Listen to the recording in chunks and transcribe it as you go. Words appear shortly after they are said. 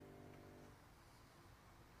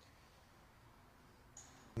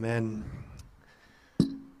Amén.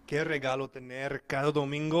 Qué regalo tener cada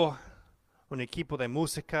domingo un equipo de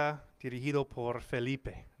música dirigido por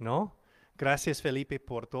Felipe, ¿no? Gracias, Felipe,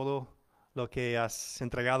 por todo lo que has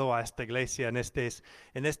entregado a esta iglesia en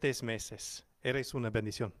estos meses. Eres una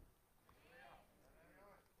bendición.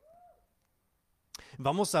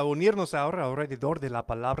 Vamos a unirnos ahora alrededor de la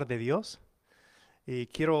palabra de Dios y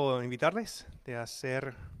quiero invitarles a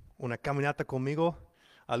hacer una caminata conmigo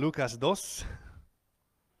a Lucas 2.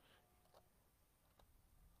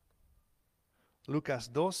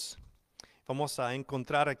 Lucas 2. Vamos a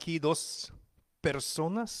encontrar aquí dos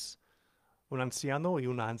personas, un anciano y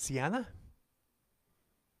una anciana.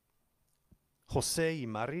 José y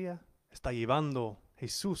María está llevando a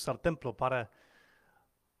Jesús al templo para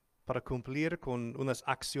cumplir con unas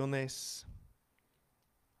acciones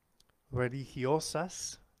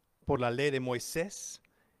religiosas por la ley de Moisés.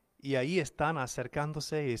 Y ahí están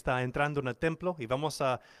acercándose y está entrando en el templo y vamos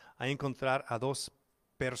a encontrar a dos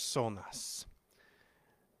personas.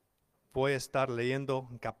 Voy a estar leyendo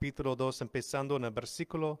capítulo 2 empezando en el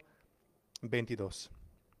versículo 22.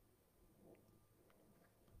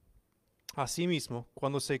 Asimismo,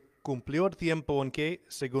 cuando se cumplió el tiempo en que,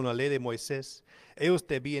 según la ley de Moisés, ellos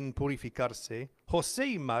debían purificarse, José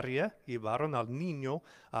y María llevaron al niño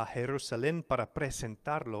a Jerusalén para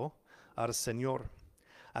presentarlo al Señor.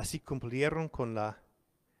 Así cumplieron con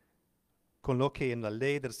lo que en la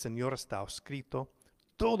ley del Señor está escrito: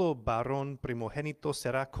 todo varón primogénito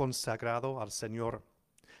será consagrado al Señor.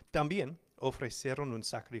 También ofrecieron un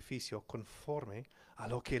sacrificio conforme a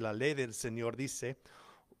lo que la ley del Señor dice: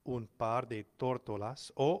 un par de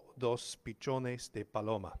tórtolas o dos pichones de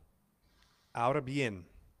paloma. Ahora bien,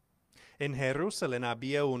 en Jerusalén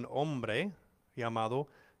había un hombre llamado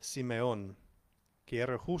Simeón, que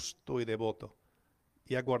era justo y devoto,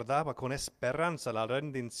 y aguardaba con esperanza la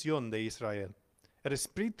redención de Israel. El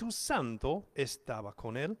Espíritu Santo estaba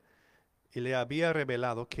con él y le había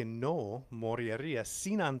revelado que no moriría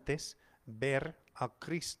sin antes ver a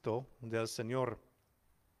Cristo del Señor.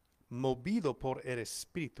 Movido por el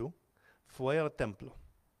Espíritu, fue al templo.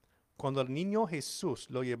 Cuando el niño Jesús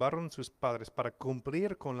lo llevaron sus padres para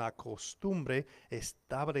cumplir con la costumbre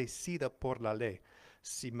establecida por la ley,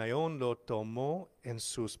 Simeón lo tomó en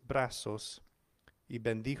sus brazos y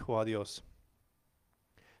bendijo a Dios.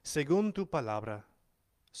 Según tu palabra,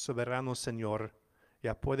 soberano Señor,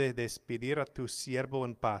 ya puedes despedir a tu siervo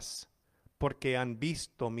en paz, porque han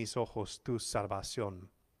visto mis ojos tu salvación,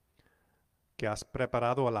 que has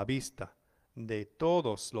preparado a la vista de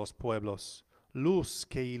todos los pueblos, luz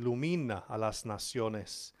que ilumina a las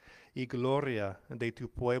naciones y gloria de tu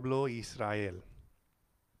pueblo Israel.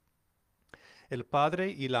 El padre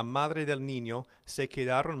y la madre del niño se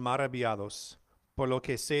quedaron maravillados por lo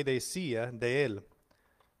que se decía de él.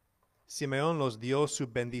 Simeón los dio su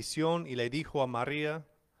bendición y le dijo a María,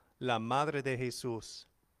 la madre de Jesús: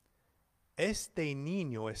 este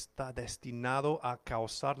niño está destinado a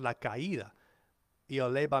causar la caída y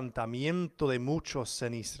el levantamiento de muchos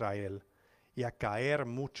en Israel, y a caer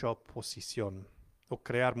mucha oposición, o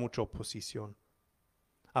crear mucha oposición,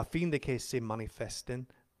 a fin de que se manifiesten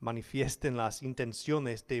las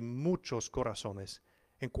intenciones de muchos corazones.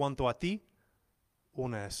 En cuanto a ti,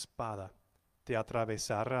 una espada te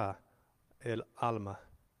atravesará el alma.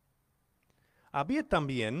 Había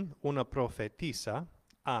también una profetisa,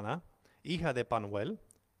 Ana, hija de Panuel,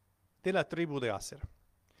 de la tribu de Aser.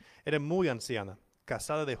 Era muy anciana,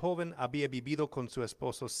 casada de joven, había vivido con su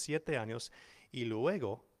esposo 7 años y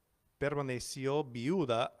luego permaneció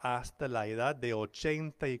viuda hasta la edad de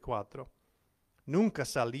 84. Nunca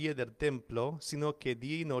salía del templo, sino que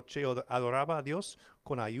día y noche adoraba a Dios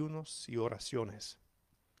con ayunos y oraciones.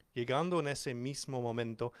 Llegando en ese mismo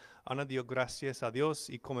momento, Ana dio gracias a Dios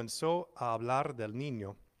y comenzó a hablar del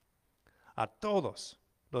niño a todos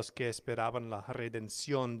los que esperaban la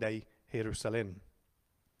redención de Jerusalén.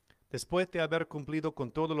 Después de haber cumplido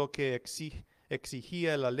con todo lo que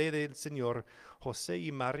exigía la ley del Señor, José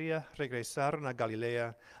y María regresaron a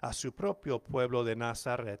Galilea, a su propio pueblo de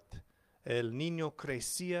Nazaret. El niño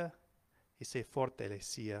crecía y se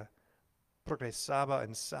fortalecía, progresaba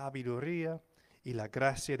en sabiduría y la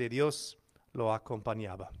gracia de Dios lo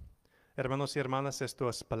acompañaba. Hermanos y hermanas, esto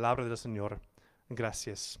es palabra del Señor.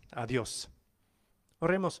 Gracias a Dios.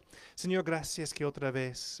 Oremos. Señor, gracias que otra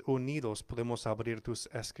vez unidos podemos abrir tus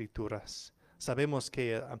escrituras. Sabemos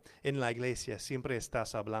que en la iglesia siempre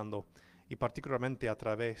estás hablando, y particularmente a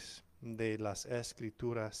través de las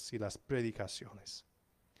escrituras y las predicaciones.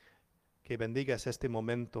 Que bendigas este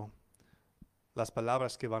momento, las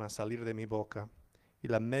palabras que van a salir de mi boca y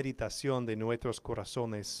la meditación de nuestros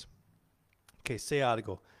corazones, que sea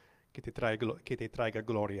algo que te traiga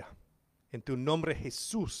gloria. En tu nombre,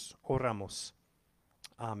 Jesús, oramos.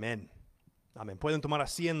 Amén. Amén. Pueden tomar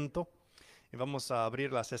asiento y vamos a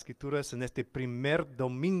abrir las escrituras en este primer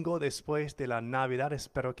domingo después de la Navidad.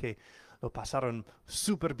 Espero que lo pasaron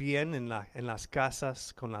súper bien en las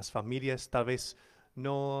casas, con las familias, tal vez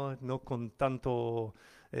no con tanto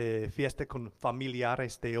fiesta con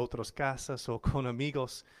familiares de otras casas o con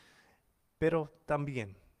amigos, pero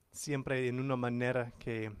también siempre en una manera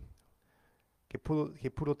que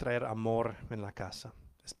pudo traer amor en la casa.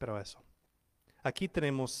 Espero eso. Aquí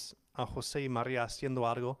tenemos a José y María haciendo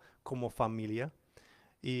algo como familia.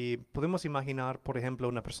 Y podemos imaginar, por ejemplo,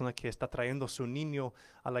 una persona que está trayendo a su niño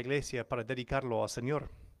a la iglesia para dedicarlo al Señor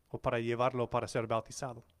o para llevarlo para ser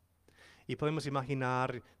bautizado. Y podemos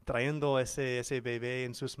imaginar trayendo ese bebé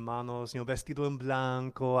en sus manos, vestido en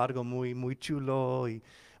blanco, algo muy, muy chulo y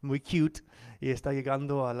muy cute. Y está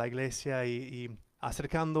llegando a la iglesia y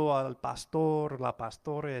acercando al pastor. La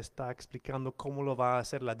pastora está explicando cómo lo va a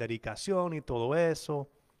hacer la dedicación y todo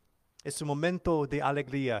eso. Es un momento de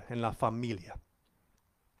alegría en la familia.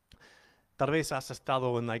 Tal vez has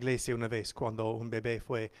estado en la iglesia una vez cuando un bebé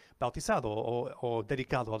fue bautizado o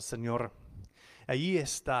dedicado al Señor. Ahí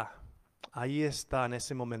está en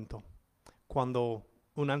ese momento, cuando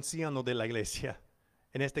un anciano de la iglesia,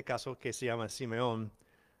 en este caso que se llama Simeón,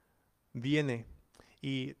 viene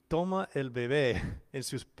y toma el bebé en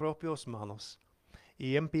sus propias manos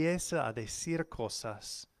y empieza a decir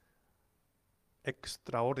cosas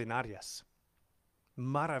extraordinarias,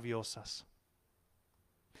 maravillosas.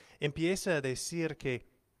 Empieza a decir que,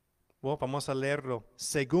 vamos a leerlo,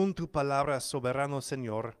 según tu palabra, soberano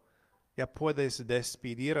Señor, ya puedes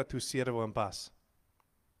despedir a tu siervo en paz,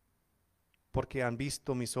 porque han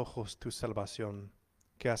visto mis ojos tu salvación,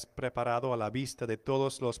 que has preparado a la vista de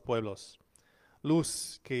todos los pueblos,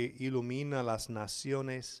 luz que ilumina las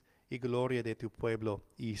naciones y gloria de tu pueblo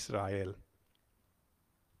Israel.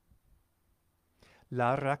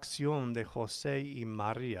 La reacción de José y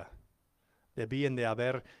María debían de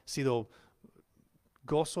haber sido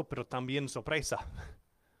gozo, pero también sorpresa.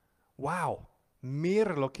 ¡Wow!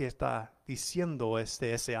 Mira lo que está diciendo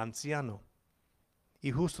ese anciano.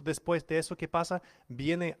 Y justo después de eso, ¿qué pasa?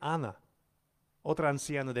 Viene Ana, otra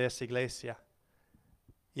anciana de esa iglesia,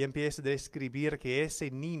 y empieza a describir que ese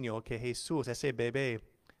niño, que Jesús, ese bebé,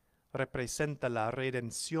 representa la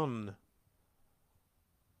redención,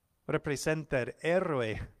 representa el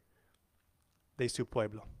héroe de su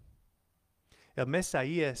pueblo. El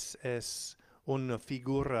Mesías es una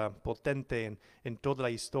figura potente en toda la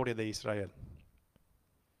historia de Israel.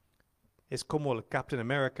 Es como el Captain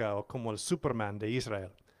America o como el Superman de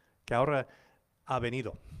Israel, que ahora ha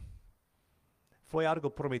venido. Fue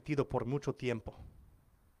algo prometido por mucho tiempo,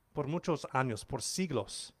 por muchos años, por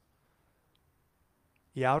siglos.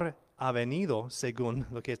 Y ahora ha venido, según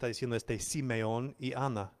lo que está diciendo Simeón y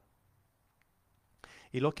Ana.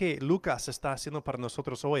 Y lo que Lucas está haciendo para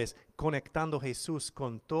nosotros hoy es conectando a Jesús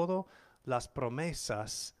con todas las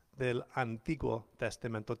promesas del Antiguo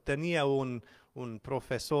Testamento. Tenía un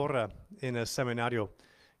profesor en el seminario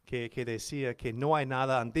que decía que no hay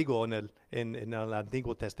nada antiguo en el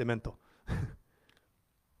Antiguo Testamento.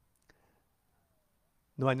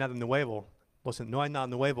 No hay nada nuevo. O sea, no hay nada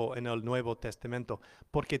nuevo en el Nuevo Testamento,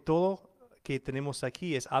 porque todo que tenemos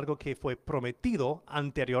aquí es algo que fue prometido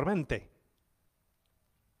anteriormente.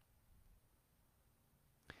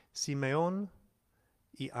 Simeón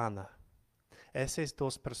y Ana, esas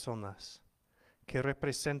dos personas que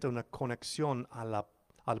representan una conexión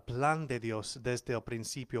al plan de Dios desde el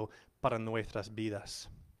principio para nuestras vidas.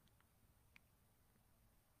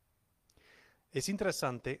 Es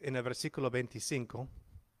interesante en el versículo 25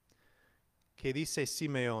 que dice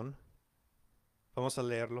Simeón, vamos a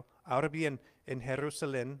leerlo. Ahora bien, en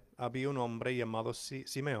Jerusalén había un hombre llamado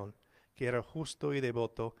Simeón, que era justo y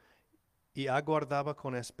devoto, y aguardaba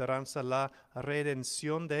con esperanza la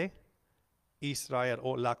redención de Israel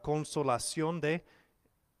o la consolación de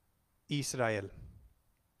Israel.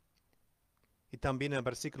 Y también en el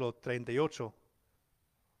versículo 38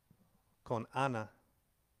 con Ana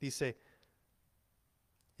dice,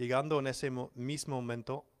 llegando en ese mismo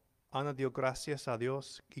momento, Ana dio gracias a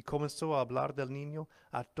Dios y comenzó a hablar del niño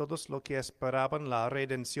a todos los que esperaban la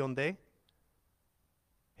redención de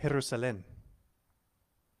Jerusalén.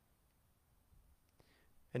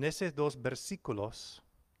 En esos dos versículos,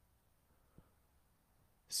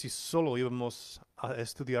 si solo íbamos a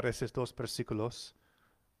estudiar esos dos versículos,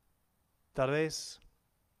 tal vez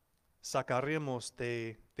sacaríamos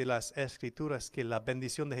de las escrituras que la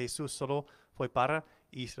bendición de Jesús solo fue para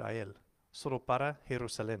Israel, solo para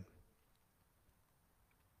Jerusalén.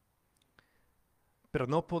 Pero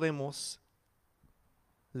no podemos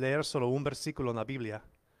leer solo un versículo en la Biblia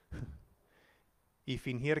y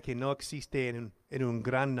fingir que no existe en un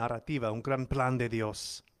gran narrativa, un gran plan de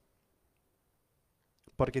Dios.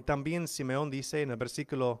 Porque también Simeón dice en el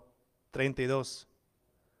versículo 32,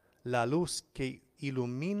 la luz que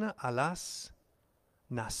ilumina a las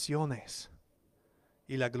naciones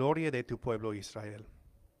y la gloria de tu pueblo Israel.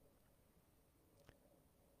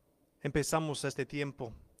 Empezamos este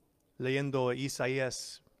tiempo leyendo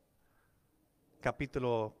Isaías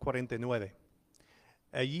capítulo 49.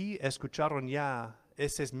 Allí escucharon ya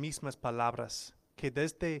esas mismas palabras que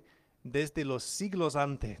desde los siglos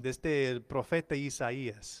antes, desde el profeta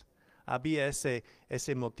Isaías, había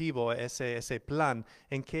ese motivo, ese plan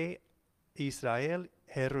en que Israel,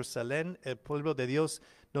 Jerusalén, el pueblo de Dios,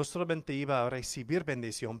 no solamente iba a recibir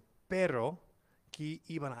bendición, pero que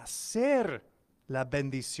iban a hacer la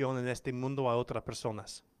bendición en este mundo a otras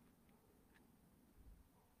personas.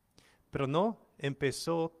 Pero no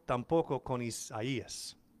empezó tampoco con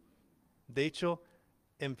Isaías. De hecho,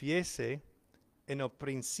 empiece en el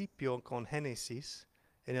principio con Génesis,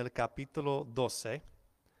 en el capítulo 12.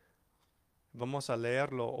 Vamos a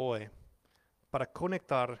leerlo hoy para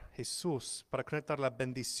conectar Jesús, para conectar la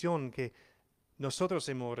bendición que nosotros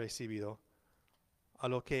hemos recibido a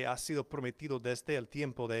lo que ha sido prometido desde el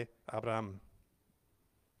tiempo de Abraham.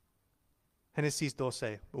 Génesis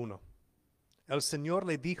 12, 1. El Señor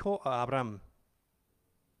le dijo a Abraham,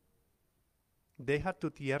 deja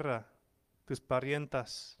tu tierra, tus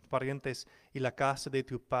parientes y la casa de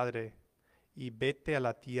tu padre, y vete a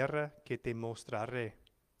la tierra que te mostraré.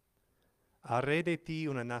 Haré de ti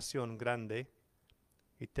una nación grande,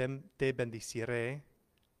 y te bendeciré.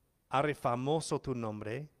 Haré famoso tu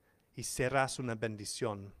nombre, y serás una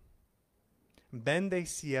bendición.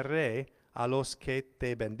 Bendeciré a los que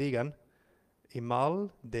te bendigan, y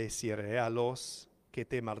maldeciré a los que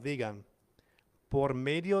te maldigan. Por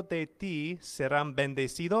medio de ti serán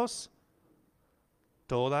bendecidos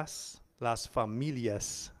todas las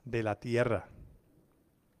familias de la tierra.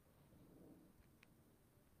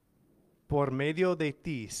 Por medio de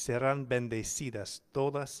ti serán bendecidas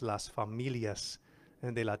todas las familias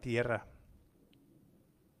de la tierra.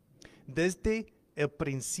 Desde el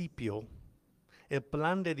principio, el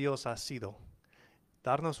plan de Dios ha sido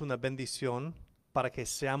darnos una bendición para que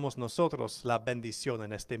seamos nosotros la bendición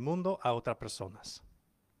en este mundo a otras personas.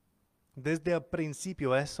 Desde el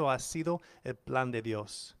principio eso ha sido el plan de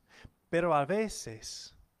Dios. Pero a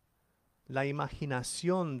veces la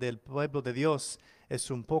imaginación del pueblo de Dios es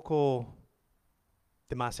un poco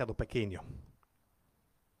demasiado pequeño.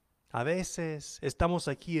 A veces estamos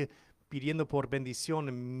aquí pidiendo por bendición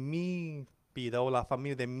en mi vida o la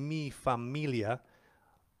familia de mi familia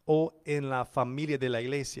o en la familia de la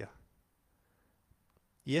iglesia.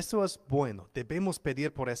 Y eso es bueno, debemos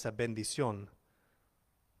pedir por esa bendición.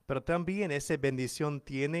 Pero también esa bendición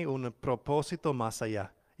tiene un propósito más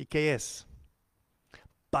allá. ¿Y qué es?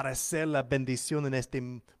 Para hacer la bendición en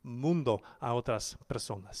este mundo a otras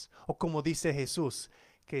personas. O como dice Jesús,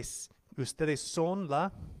 que ustedes son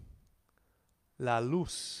la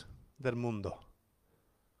luz del mundo.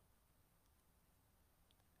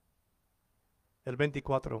 El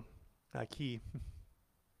 24, aquí,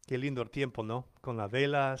 qué lindo el tiempo, ¿no? Con las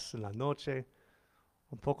velas en la noche,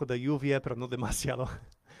 un poco de lluvia, pero no demasiado.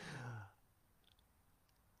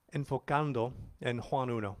 Enfocando en Juan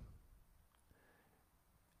 1.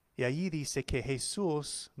 Y allí dice que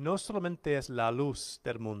Jesús no solamente es la luz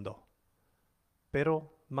del mundo,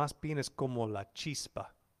 pero más bien es como la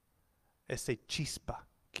chispa, ese chispa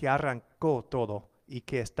que arrancó todo y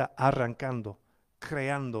que está arrancando,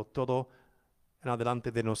 creando todo en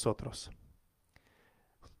adelante de nosotros.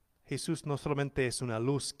 Jesús no solamente es una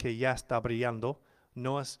luz que ya está brillando,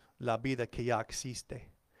 no es la vida que ya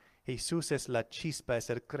existe. Jesús es la chispa, es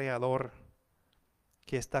el creador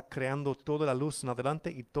que está creando toda la luz en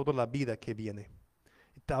adelante y toda la vida que viene.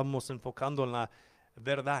 Estamos enfocando en la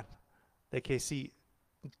verdad de que si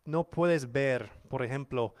no puedes ver, por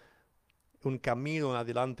ejemplo, un camino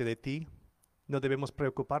adelante de ti, no debemos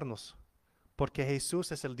preocuparnos, porque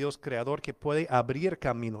Jesús es el Dios creador que puede abrir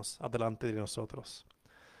caminos adelante de nosotros.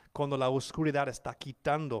 Cuando la oscuridad está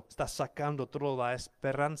quitando, está sacando toda la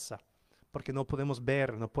esperanza, porque no podemos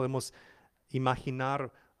ver, no podemos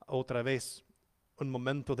imaginar otra vez un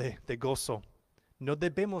momento de gozo. No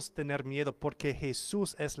debemos tener miedo porque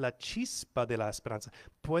Jesús es la chispa de la esperanza.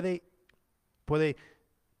 Puede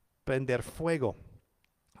prender fuego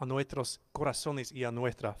a nuestros corazones y a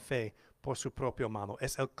nuestra fe por su propia mano.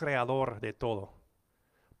 Es el creador de todo.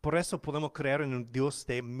 Por eso podemos creer en un Dios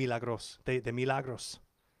de milagros, de milagros.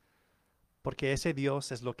 porque ese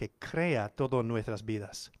Dios es lo que crea todo en nuestras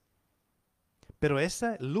vidas. Pero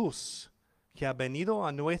esa luz que ha venido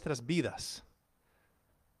a nuestras vidas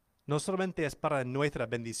no solamente es para nuestra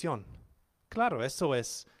bendición. Claro, eso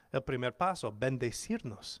es el primer paso,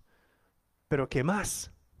 bendecirnos. Pero ¿qué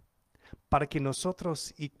más? Para que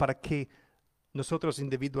nosotros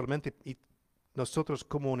individualmente y nosotros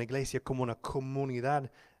como una iglesia, como una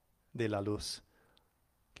comunidad de la luz,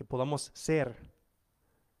 que podamos ser,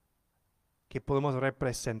 que podamos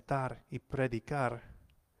representar y predicar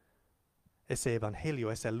ese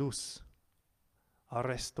evangelio, esa luz al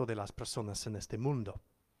resto de las personas en este mundo.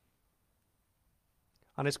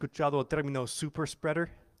 ¿Han escuchado el término super spreader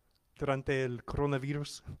durante el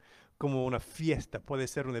coronavirus? Como una fiesta, puede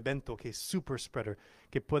ser un evento que es super spreader,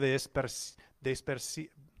 que puede dispersir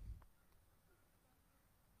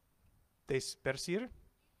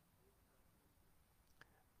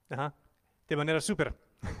de manera super.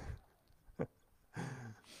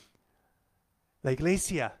 La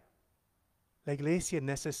iglesia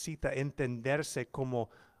necesita entenderse como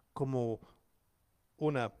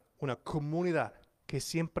una comunidad que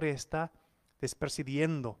siempre está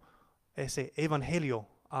dispersando ese evangelio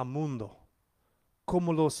al mundo,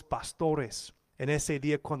 como los pastores en ese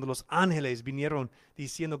día cuando los ángeles vinieron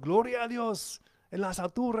diciendo gloria a Dios en las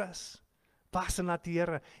alturas, paz en la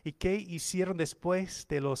tierra. ¿Y qué hicieron después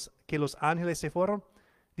de que los ángeles se fueron?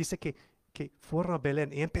 Dice que fueron a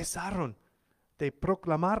Belén y empezaron de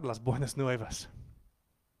proclamar las buenas nuevas.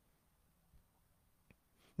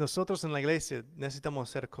 Nosotros en la iglesia necesitamos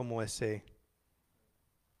ser como ese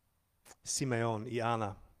Simeón y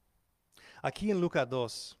Ana. Aquí en Lucas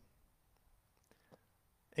 2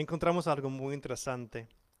 encontramos algo muy interesante,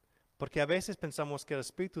 porque a veces pensamos que el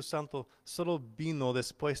Espíritu Santo solo vino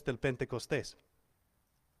después del Pentecostés.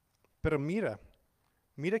 Pero mira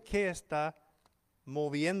qué está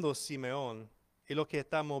moviendo Simeón y lo que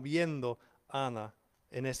está moviendo Ana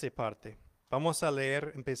en esa parte. Vamos a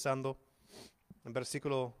leer empezando en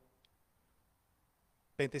versículo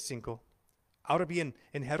 25. Ahora bien,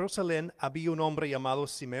 en Jerusalén había un hombre llamado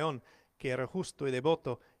Simeón, que era justo y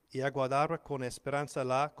devoto, y aguardaba con esperanza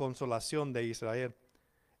la consolación de Israel.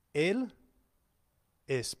 El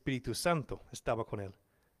Espíritu Santo estaba con él,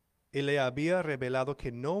 y le había revelado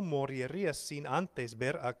que no moriría sin antes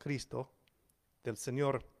ver a Cristo del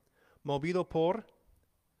Señor. Movido por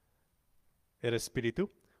el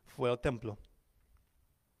Espíritu, fue al templo.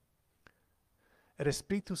 El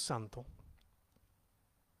Espíritu Santo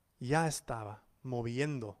ya estaba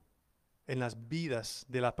moviendo en las vidas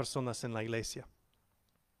de las personas en la iglesia.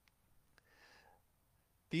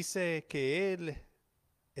 Dice que él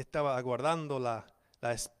estaba aguardando la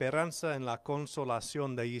esperanza en la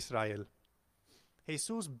consolación de Israel.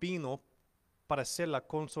 Jesús vino para ser la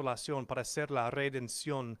consolación, para ser la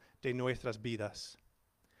redención de nuestras vidas.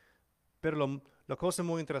 Pero la cosa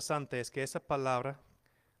muy interesante es que esa palabra,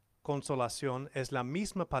 consolación, es la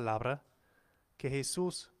misma palabra que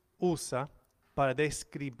Jesús usa para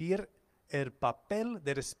describir el papel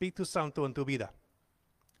del Espíritu Santo en tu vida.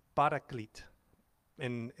 Paraclete,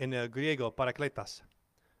 en el griego, parakletas.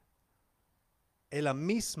 Es la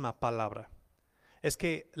misma palabra. Es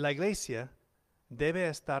que la iglesia debe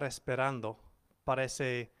estar esperando para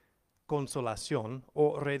esa consolación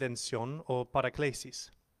o redención o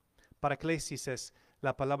paraclesis. Paraclesis es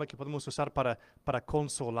la palabra que podemos usar para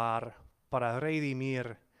consolar, para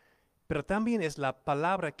redimir, pero también es la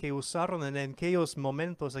palabra que usaron en aquellos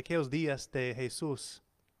momentos, aquellos días de Jesús,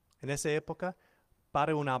 en esa época,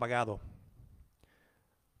 para un abogado.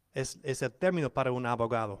 Es el término para un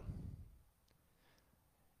abogado.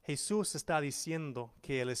 Jesús está diciendo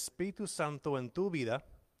que el Espíritu Santo en tu vida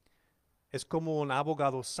es como un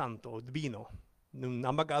abogado santo, divino, un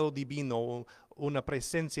abogado divino, una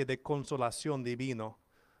presencia de consolación divino,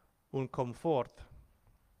 un confort.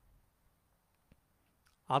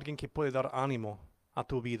 Alguien que puede dar ánimo a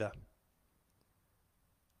tu vida.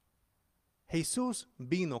 Jesús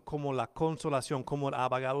vino como la consolación, como el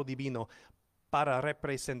abogado divino, para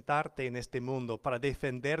representarte en este mundo, para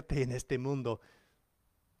defenderte en este mundo,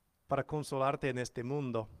 para consolarte en este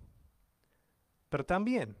mundo. Pero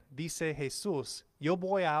también dice Jesús, yo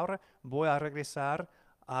voy a regresar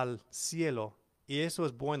al cielo, y eso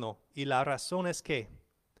es bueno. Y la razón es que,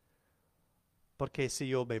 porque si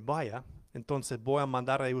yo me vaya, entonces voy a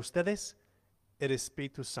mandar a ustedes el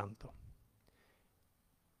Espíritu Santo.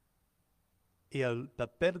 Y el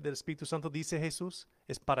papel del Espíritu Santo, dice Jesús,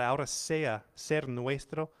 es para ahora ser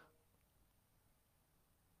nuestro,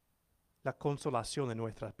 la consolación de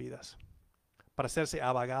nuestras vidas, para hacerse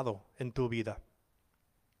abogado en tu vida.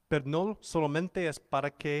 Pero no solamente es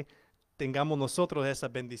para que tengamos nosotros esa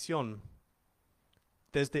bendición,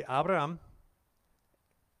 Desde Abraham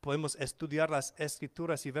podemos estudiar las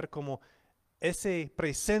Escrituras y ver cómo esa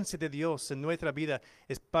presencia de Dios en nuestra vida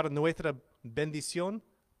es para nuestra bendición,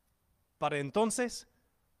 para entonces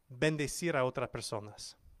bendecir a otras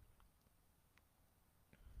personas.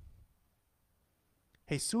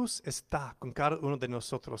 Jesús está con cada uno de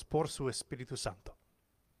nosotros por su Espíritu Santo.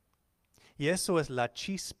 Y eso es la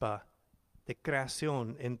chispa de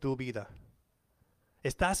creación en tu vida.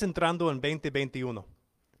 Estás entrando en 2021.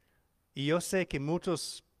 Y yo sé que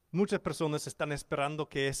muchas personas están esperando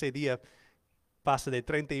que ese día pase de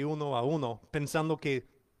 31 a 1, pensando que,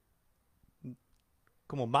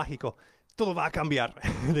 como mágico, todo va a cambiar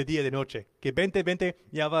de día y de noche. Que 2020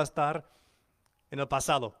 ya va a estar en el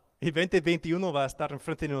pasado. Y 2021 va a estar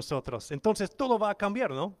enfrente de nosotros. Entonces todo va a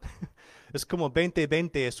cambiar, ¿no? Es como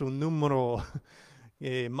 2020 es un número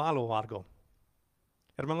malo o algo.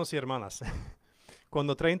 Hermanos y hermanas,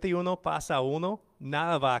 cuando 31 pasa a 1,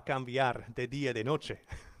 nada va a cambiar de día y de noche.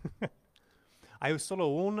 Hay solo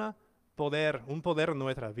un poder en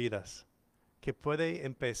nuestras vidas que puede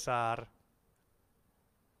empezar a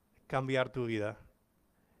cambiar tu vida.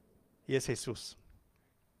 Y es Jesús.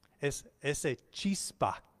 Es ese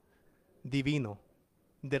chispa divino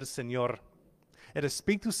del Señor. El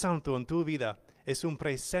Espíritu Santo en tu vida es una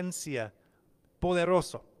presencia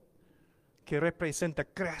poderosa que representa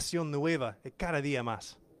creación nueva cada día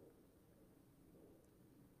más.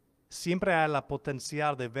 Siempre hay la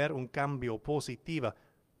potencial de ver un cambio positivo,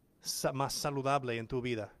 más saludable en tu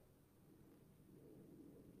vida.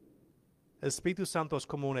 El Espíritu Santo es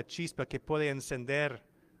como una chispa que puede encender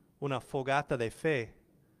una fogata de fe,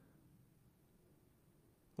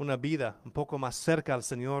 una vida un poco más cerca al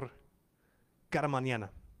Señor cada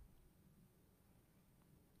mañana.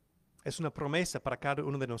 Es una promesa para cada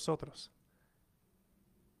uno de nosotros.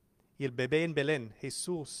 Y el bebé en Belén,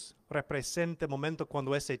 Jesús, representa el momento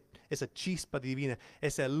cuando esa chispa divina,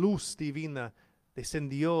 esa luz divina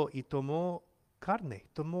descendió y tomó carne,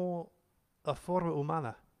 tomó la forma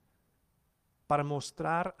humana para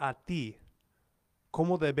mostrar a ti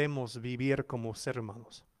cómo debemos vivir como seres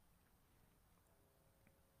humanos.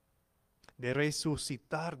 De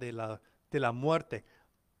resucitar de la muerte.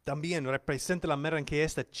 También representa la manera en que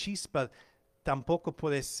esta chispa tampoco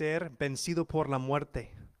puede ser vencido por la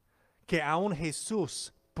muerte. Que aún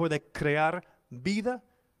Jesús puede crear vida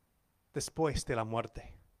después de la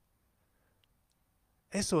muerte.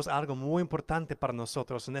 Eso es algo muy importante para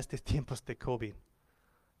nosotros en estos tiempos de COVID.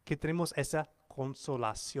 Que tenemos esa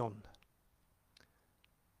consolación.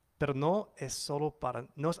 Pero no es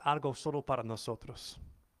algo solo para nosotros.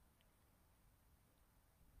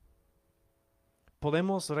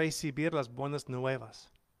 Podemos recibir las buenas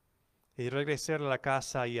nuevas y regresar a la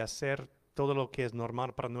casa y hacer todo lo que es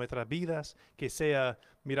normal para nuestras vidas, que sea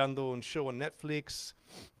mirando un show en Netflix,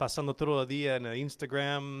 pasando todo el día en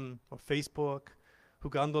Instagram o Facebook,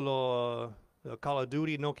 jugando Call of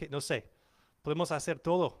Duty, no sé. Podemos hacer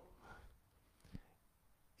todo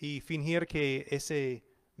y fingir que esa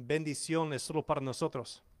bendición es solo para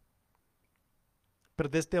nosotros. Pero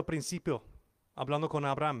desde el principio, hablando con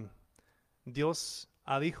Abraham, Dios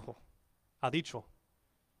ha dicho,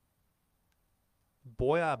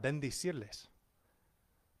 voy a bendecirles.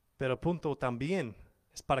 Pero el punto también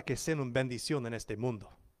es para que sean una bendición en este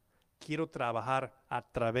mundo. Quiero trabajar a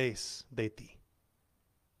través de ti.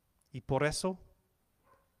 Y por eso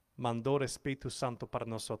mandó el Espíritu Santo para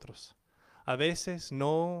nosotros. A veces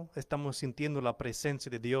no estamos sintiendo la presencia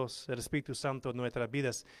de Dios, el Espíritu Santo en nuestras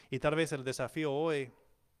vidas. Y tal vez el desafío hoy,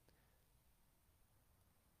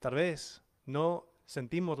 tal vez no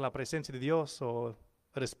sentimos la presencia de Dios o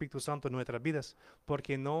el Espíritu Santo en nuestras vidas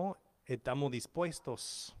porque no estamos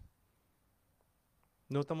dispuestos.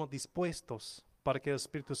 No estamos dispuestos para que el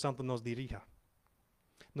Espíritu Santo nos dirija.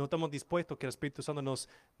 No estamos dispuestos que el Espíritu Santo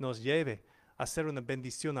nos lleve a hacer una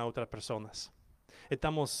bendición a otras personas.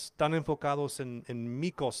 Estamos tan enfocados en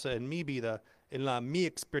mi cosa, en mi vida, en mi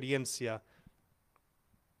experiencia.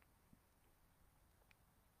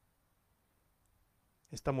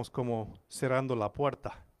 Estamos como cerrando la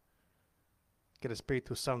puerta que el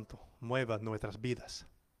Espíritu Santo mueva nuestras vidas.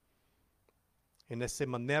 En esa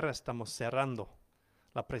manera estamos cerrando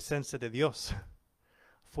la presencia de Dios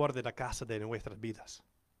fuera de la casa de nuestras vidas.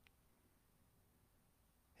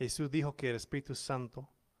 Jesús dijo que el Espíritu Santo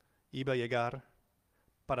iba a llegar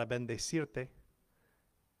para bendecirte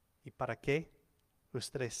y para que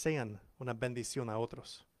ustedes sean una bendición a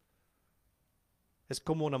otros. Es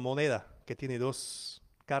como una moneda que tiene dos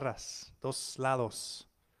caras, dos lados.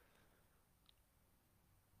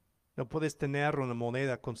 No puedes tener una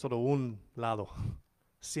moneda con solo un lado.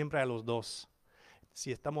 Siempre hay los dos.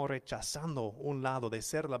 si estamos rechazando un lado de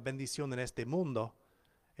ser la bendición en este mundo,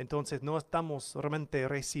 entonces no estamos realmente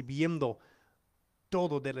recibiendo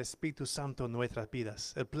todo del Espíritu Santo en nuestras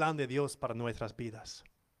vidas, el plan de Dios para nuestras vidas.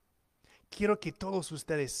 Quiero que todos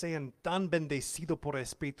ustedes sean tan bendecidos por el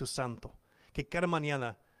Espíritu Santo que cada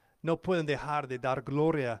mañana no pueden dejar de dar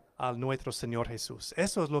gloria a nuestro Señor Jesús.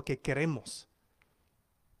 Eso es lo que queremos.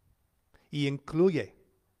 Y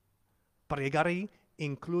para llegar ahí,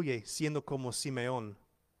 incluye siendo como Simeón,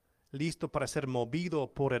 listo para ser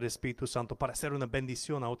movido por el Espíritu Santo, para hacer una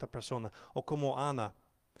bendición a otra persona, o como Ana,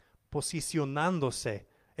 posicionándose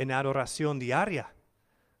en adoración diaria,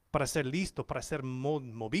 para ser listo, para ser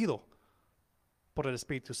movido por el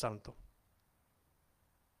Espíritu Santo.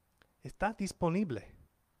 Está disponible.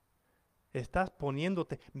 ¿Estás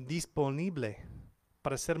poniéndote disponible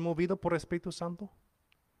para ser movido por el Espíritu Santo?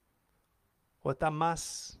 ¿O está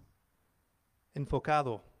más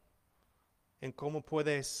enfocado en cómo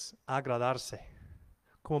puedes agradarse,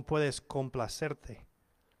 cómo puedes complacerte?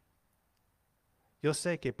 Yo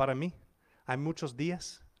sé que para mí hay muchos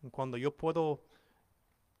días cuando yo puedo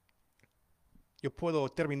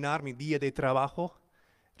terminar mi día de trabajo,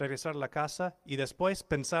 regresar a la casa y después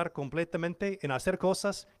pensar completamente en hacer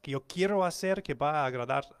cosas que yo quiero hacer, que va a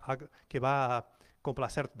agradar, que va a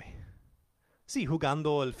complacerme. Sí,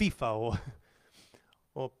 jugando el FIFA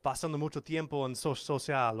o pasando mucho tiempo en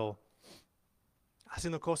social o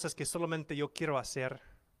haciendo cosas que solamente yo quiero hacer.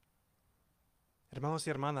 Hermanos y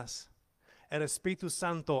hermanas, el Espíritu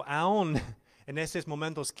Santo aún en esos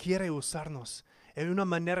momentos quiere usarnos en una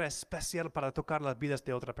manera especial para tocar las vidas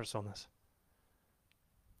de otras personas.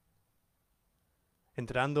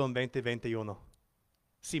 Entrando en 2021.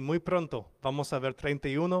 Sí, muy pronto vamos a ver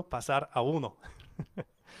 31 pasar a 1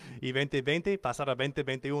 y 2020 pasar a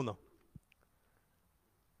 2021.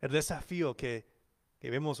 El desafío que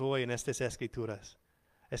vemos hoy en estas escrituras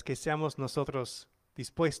es que seamos nosotros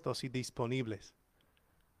dispuestos y disponibles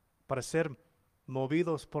para ser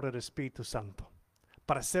movidos por el Espíritu Santo,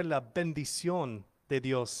 para ser la bendición de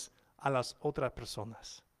Dios a las otras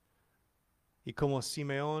personas. Y como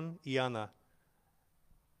Simeón y Ana,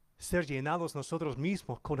 ser llenados nosotros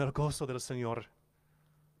mismos con el gozo del Señor,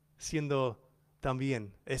 siendo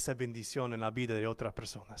también esa bendición en la vida de otras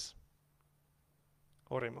personas.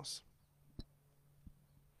 Oremos.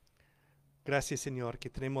 Gracias, Señor, que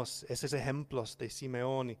tenemos esos ejemplos de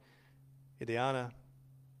Simeón y de Ana,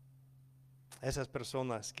 esas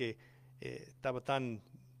personas que estaban tan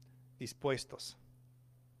dispuestos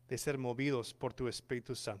de ser movidos por tu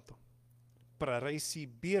Espíritu Santo para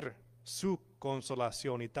recibir su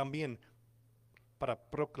consolación y también para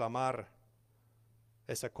proclamar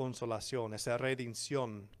esa consolación, esa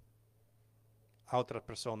redención a otras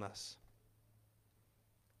personas.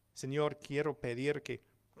 Señor, quiero pedir que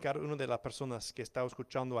cada una de las personas que está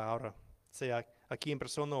escuchando ahora, sea aquí en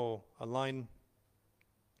persona o online,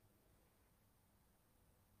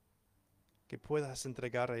 que puedas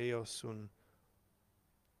entregar a ellos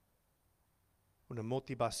una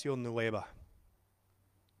motivación nueva.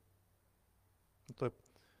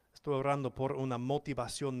 Estoy orando por una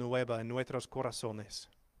motivación nueva en nuestros corazones,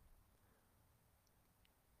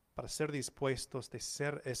 para ser dispuestos de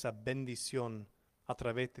ser esa bendición a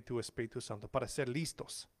través de tu Espíritu Santo, para ser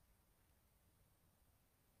listos.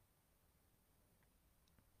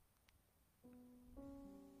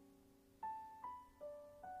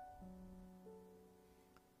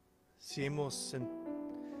 Si hemos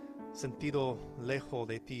sentido lejos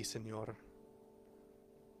de ti, Señor,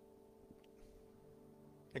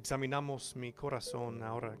 examinamos mi corazón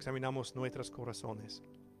ahora, examinamos nuestros corazones.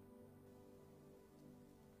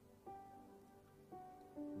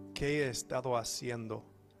 ¿Qué he estado haciendo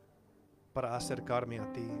para acercarme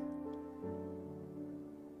a ti?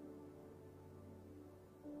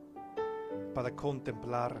 Para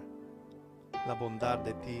contemplar la bondad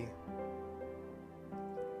de ti.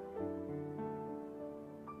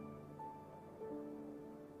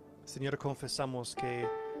 Señor, confesamos que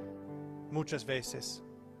muchas veces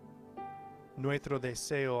nuestro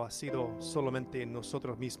deseo ha sido solamente en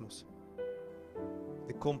nosotros mismos,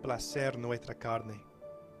 de complacer nuestra carne.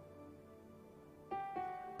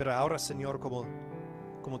 Pero ahora, Señor,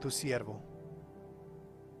 como tu siervo,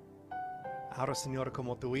 ahora, Señor,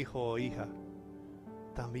 como tu hijo o hija,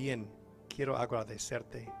 también quiero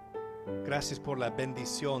agradecerte. Gracias por la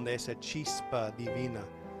bendición de esa chispa divina,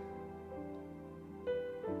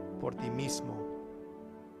 por ti mismo.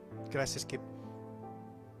 Gracias que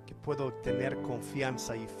puedo tener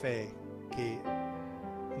confianza y fe que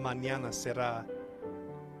mañana será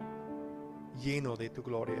lleno de tu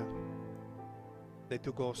gloria, de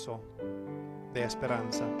tu gozo, de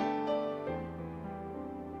esperanza.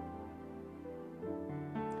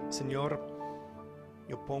 Señor,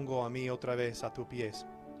 yo pongo a mí otra vez a tus pies,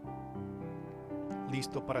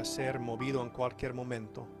 listo para ser movido en cualquier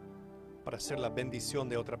momento, para ser la bendición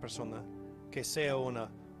de otra persona, que sea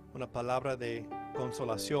una palabra de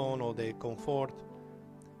consolación o de confort,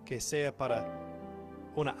 que sea para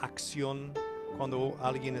una acción cuando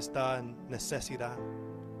alguien está en necesidad.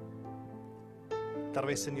 Tal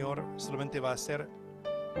vez, Señor, solamente va a ser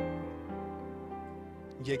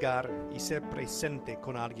llegar y ser presente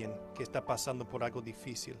con alguien que está pasando por algo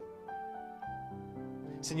difícil.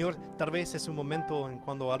 Señor, tal vez es un momento en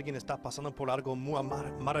cuando alguien está pasando por algo muy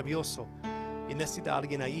maravilloso y necesita a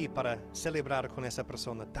alguien ahí para celebrar con esa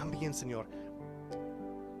persona. También, Señor,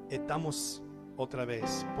 estamos otra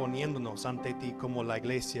vez poniéndonos ante ti como la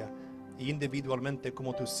iglesia y individualmente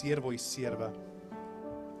como tu siervo y sierva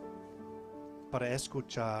para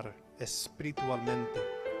escuchar espiritualmente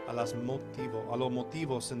a los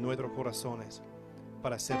motivos en nuestros corazones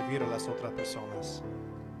para servir a las otras personas.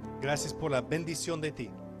 Gracias por la bendición de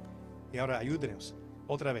ti. Y ahora ayúdenos,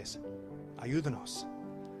 otra vez, ayúdenos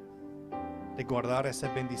de guardar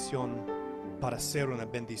esa bendición para ser una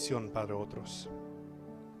bendición para otros.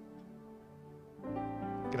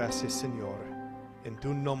 Gracias, Señor. En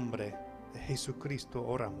tu nombre de Jesucristo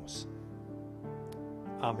oramos.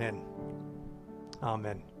 Amén.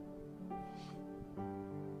 Amén.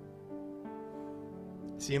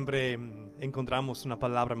 Siempre encontramos una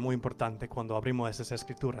palabra muy importante cuando abrimos esas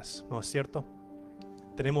escrituras, ¿no es cierto?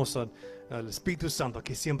 Tenemos al Espíritu Santo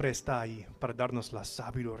que siempre está ahí para darnos la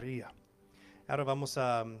sabiduría. Ahora vamos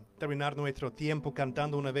a terminar nuestro tiempo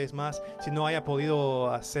cantando una vez más. Si no haya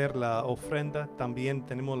podido hacer la ofrenda, también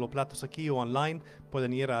tenemos los platos aquí o online.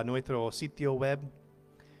 Pueden ir a nuestro sitio web.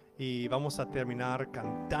 Y vamos a terminar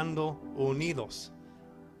cantando unidos,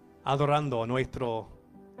 adorando a nuestro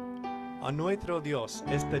Dios,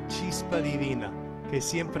 esta chispa divina que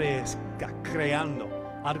siempre está creando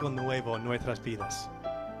algo nuevo en nuestras vidas.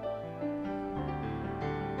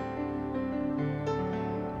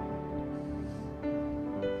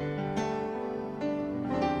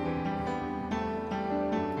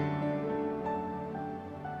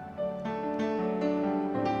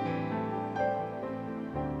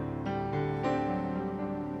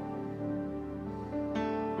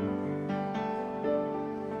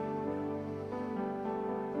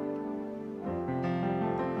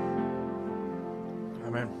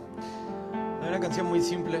 Amén. Hay una canción muy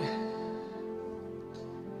simple.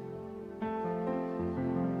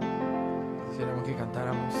 Quisiéramos que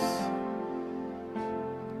cantáramos.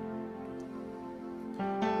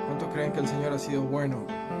 ¿Cuántos creen que el Señor ha sido bueno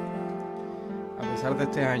a pesar de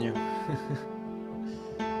este año?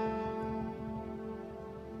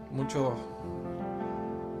 Muchos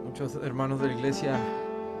hermanos de la iglesia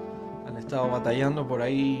han estado batallando por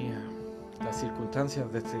ahí las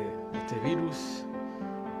circunstancias de este virus.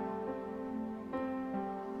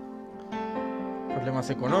 Problemas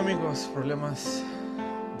económicos, problemas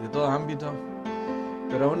de todo ámbito,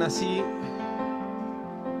 pero aún así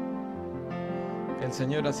el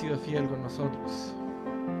Señor ha sido fiel con nosotros.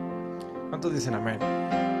 ¿Cuántos dicen amén?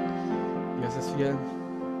 Dios es fiel.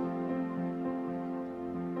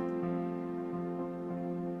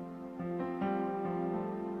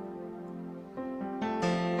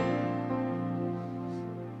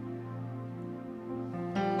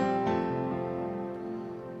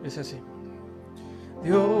 Es así.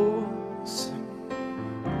 Dios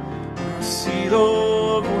ha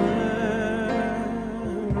sido bueno,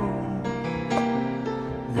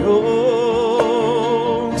 Dios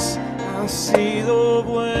ha sido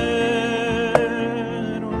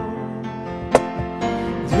bueno,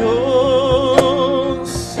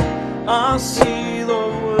 Dios ha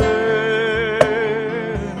sido bueno,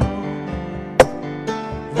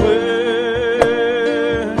 bueno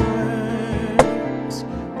es Dios.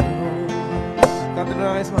 Canten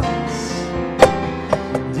una vez más.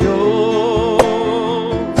 Dios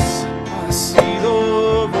ha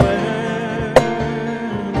sido bueno,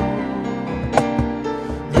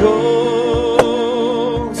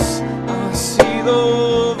 Dios ha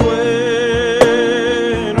sido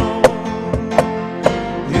bueno,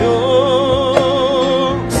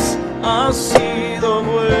 Dios ha sido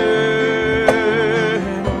bueno,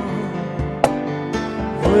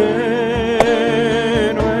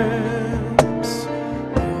 bueno es Dios.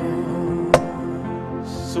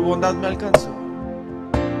 Su bondad me alcanzó,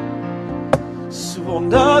 su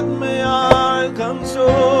bondad me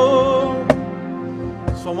alcanzó,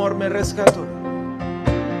 su amor me rescató,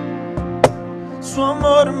 su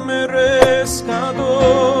amor me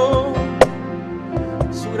rescató,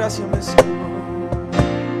 su gracia me salvó,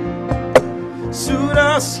 su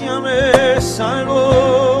gracia me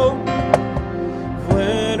salvó.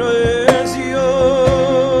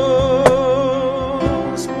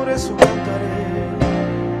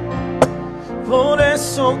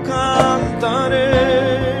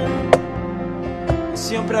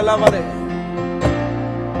 alabaré.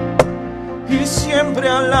 Y siempre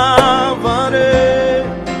alabaré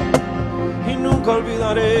y nunca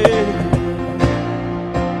olvidaré,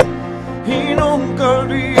 y nunca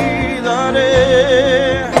olvidaré.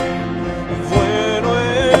 Bueno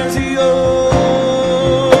es Dios,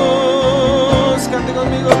 cante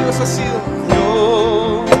conmigo, Dios ha sido,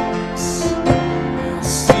 Dios ha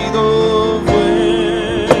sido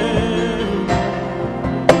bueno,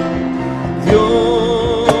 Dios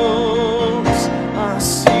ha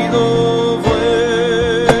sido bueno,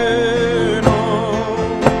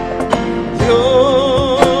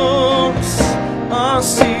 Dios ha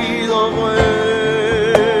sido bueno.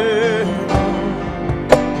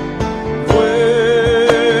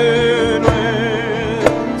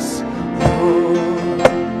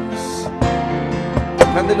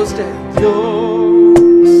 Cántelo usted. Dios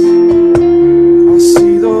ha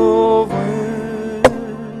sido bueno,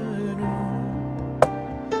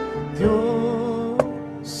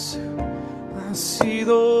 Dios ha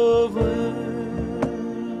sido bueno,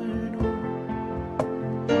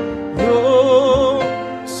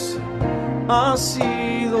 Dios ha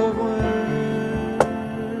sido bueno.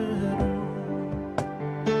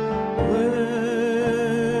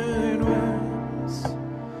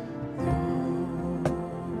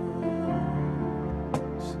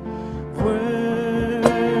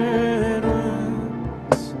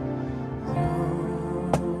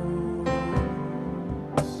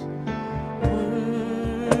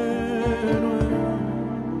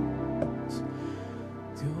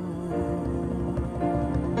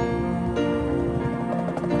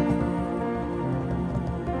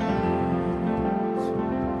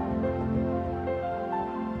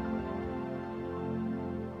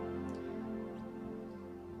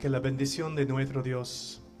 Que la bendición de nuestro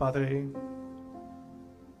Dios, Padre,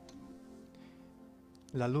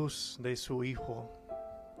 la luz de su Hijo,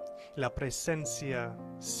 la presencia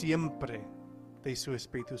siempre de su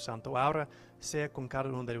Espíritu Santo, ahora sea con cada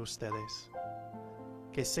uno de ustedes.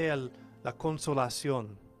 Que sea la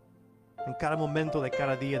consolación en cada momento de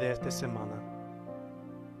cada día de esta semana.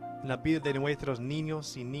 En la vida de nuestros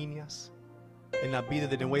niños y niñas, en la vida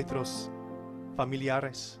de nuestros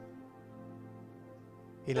familiares,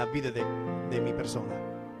 en la vida de mi persona.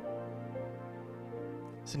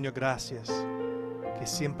 Señor, gracias que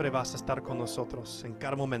siempre vas a estar con nosotros en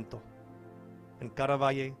cada momento, en cada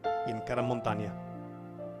valle y en cada montaña.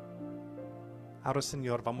 Ahora,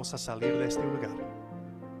 Señor, vamos a salir de este lugar.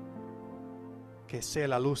 Que sea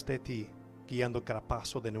la luz de ti guiando cada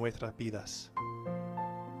paso de nuestras vidas,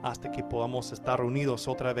 hasta que podamos estar unidos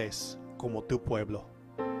otra vez como tu pueblo.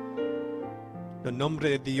 En el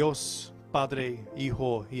nombre de Dios, Padre,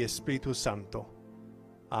 Hijo y Espíritu Santo.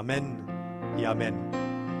 Amén y amén.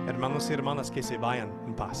 Hermanos y hermanas, que se vayan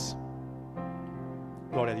en paz.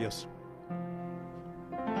 Gloria a Dios.